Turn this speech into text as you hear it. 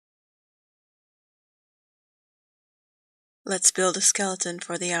Let's build a skeleton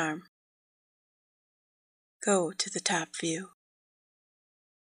for the arm. Go to the top view.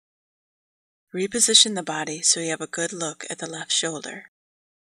 Reposition the body so you have a good look at the left shoulder.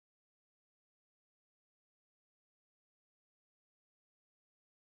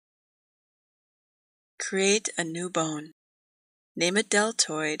 Create a new bone. Name it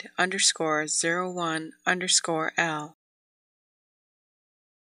deltoid _01_L.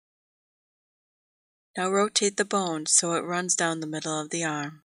 Now rotate the bone so it runs down the middle of the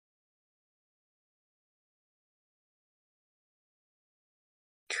arm.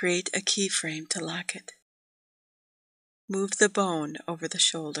 Create a keyframe to lock it. Move the bone over the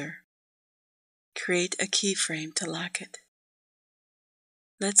shoulder. Create a keyframe to lock it.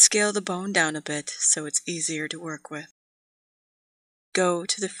 Let's scale the bone down a bit so it's easier to work with. Go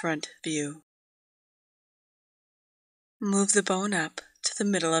to the front view. Move the bone up to the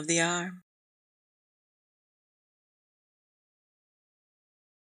middle of the arm.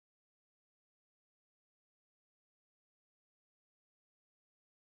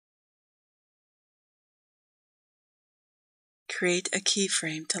 Create a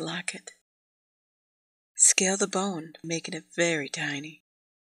keyframe to lock it. Scale the bone, making it very tiny.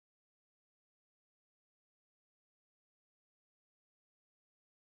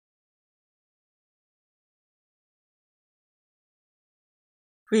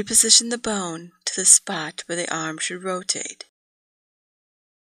 Reposition the bone to the spot where the arm should rotate.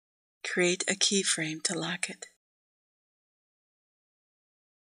 Create a keyframe to lock it.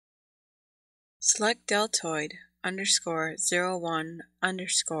 Select deltoid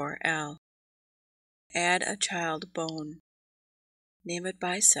 _01_L. Add a child bone. Name it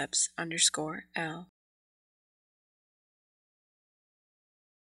biceps _L.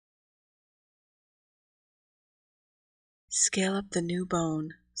 Scale up the new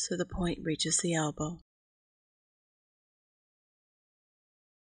bone so the point reaches the elbow.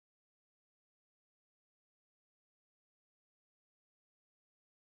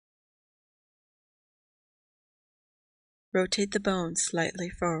 Rotate the bone slightly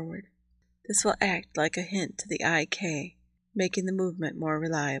forward. This will act like a hint to the IK, making the movement more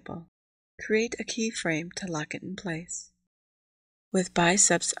reliable. Create a keyframe to lock it in place. With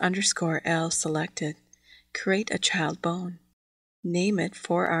biceps _L selected, create a child bone. Name it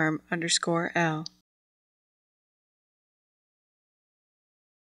forearm _L.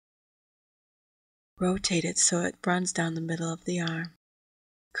 Rotate it so it runs down the middle of the arm.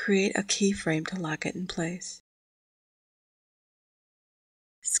 Create a keyframe to lock it in place.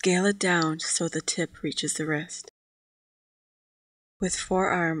 Scale it down so the tip reaches the wrist. With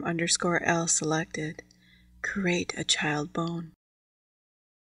forearm _L selected, create a child bone.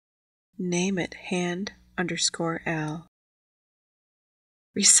 Name it hand _L.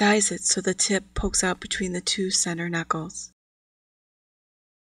 Resize it so the tip pokes out between the two center knuckles.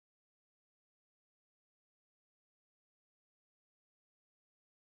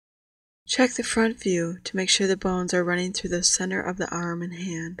 Check the front view to make sure the bones are running through the center of the arm and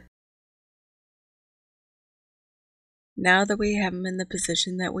hand. Now that we have them in the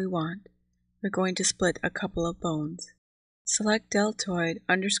position that we want, we're going to split a couple of bones. Select deltoid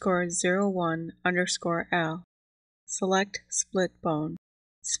 _01_L. Select split bone.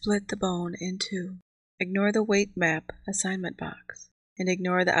 Split the bone in two. Ignore the weight map assignment box and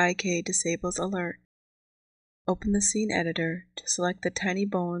ignore the IK disables alert. Open the scene editor to select the tiny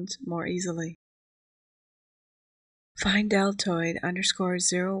bones more easily. Find deltoid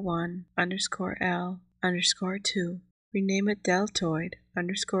 _01_L_2. Rename it deltoid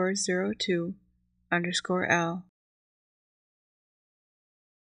 _02_L.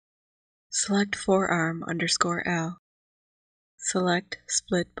 Select forearm _L. Select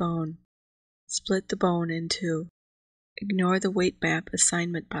split bone. Split the bone in two. Ignore the weight map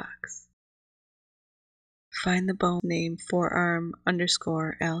assignment box. Find the bone named forearm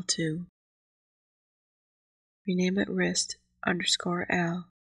 _L2. Rename it wrist _L.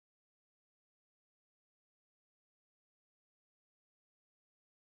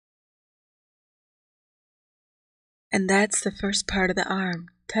 And that's the first part of the arm.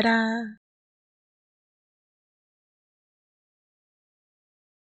 Ta-da!